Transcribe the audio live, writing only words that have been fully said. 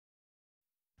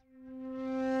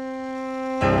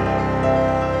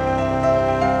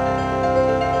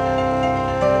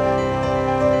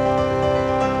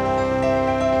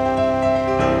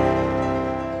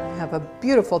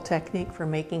beautiful technique for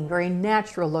making very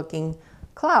natural looking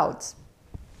clouds.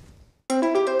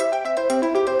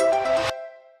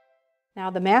 Now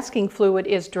the masking fluid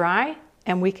is dry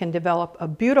and we can develop a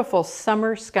beautiful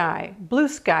summer sky, blue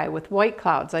sky with white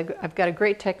clouds. I've got a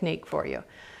great technique for you.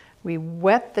 We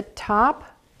wet the top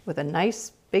with a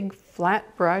nice big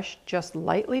flat brush, just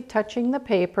lightly touching the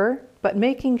paper, but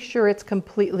making sure it's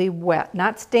completely wet,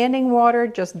 not standing water,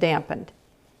 just dampened.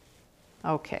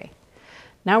 Okay,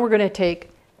 now we're going to take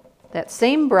that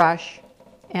same brush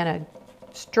and a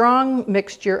strong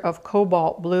mixture of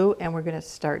cobalt blue, and we're going to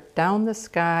start down the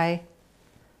sky.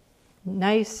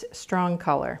 Nice strong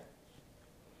color.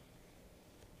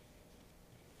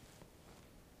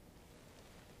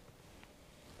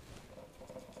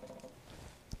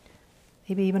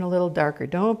 Maybe even a little darker.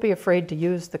 Don't be afraid to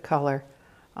use the color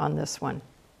on this one.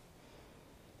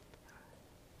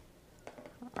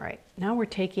 All right, now we're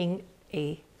taking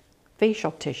a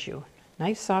facial tissue,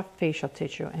 nice soft facial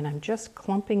tissue, and I'm just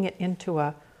clumping it into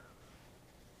a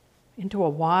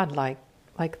wad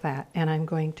like that, and I'm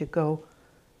going to go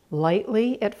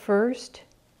lightly at first,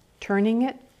 turning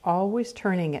it, always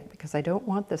turning it, because I don't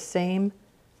want the same.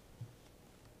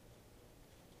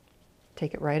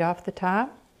 Take it right off the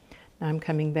top. Now I'm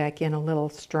coming back in a little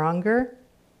stronger.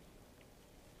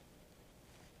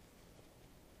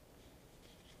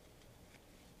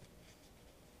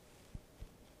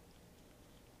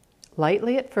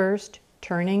 Lightly at first,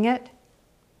 turning it,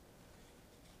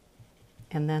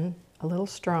 and then a little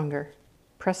stronger,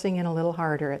 pressing in a little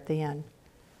harder at the end.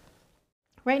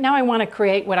 Right now I want to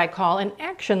create what I call an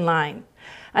action line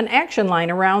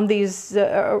around these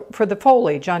for the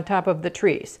foliage on top of the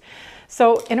trees.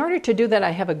 So in order to do that, I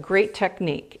have a great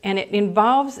technique, and it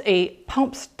involves a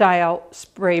pump style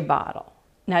spray bottle.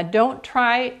 Now don't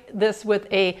try this with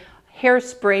a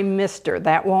hairspray mister,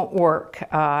 that won't work.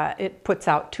 It puts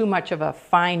out too much of a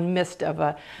fine mist of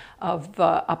a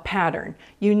pattern.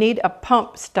 You need a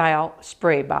pump style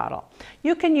spray bottle.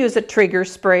 You can use a trigger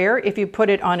sprayer if you put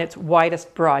it on its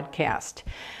widest broadcast.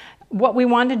 What we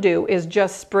want to do is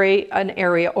just spray an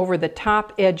area over the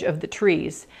top edge of the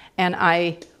trees, and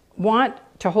I want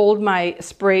to hold my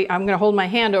spray, I'm going to hold my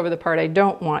hand over the part I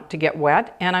don't want to get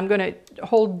wet, and I'm going to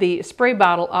hold the spray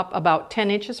bottle up about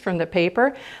 10 inches from the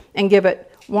paper and give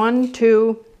it 1,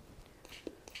 2,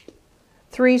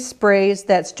 3 sprays.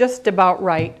 That's just about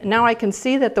right. Now I can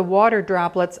see that the water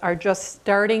droplets are just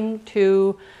starting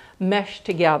to mesh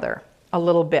together a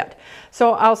little bit.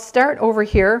 So I'll start over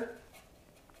here.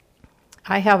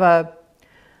 I have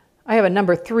a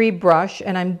number 3 brush,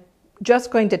 and I'm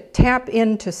just going to tap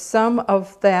into some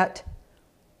of that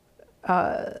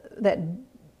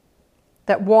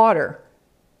that water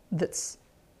that's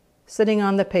sitting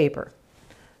on the paper.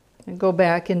 And go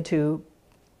back into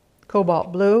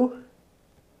cobalt blue.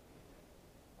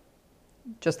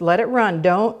 Just let it run.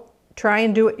 Don't try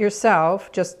and do it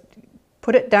yourself. Just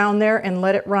put it down there and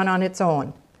let it run on its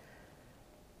own.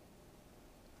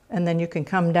 And then you can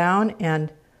come down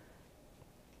and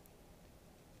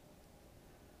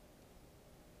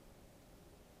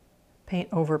paint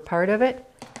over part of it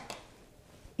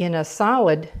in a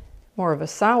solid, more of a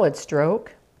solid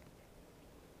stroke,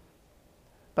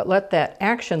 but let that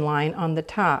action line on the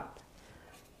top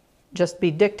just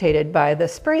be dictated by the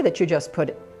spray that you just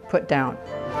put down.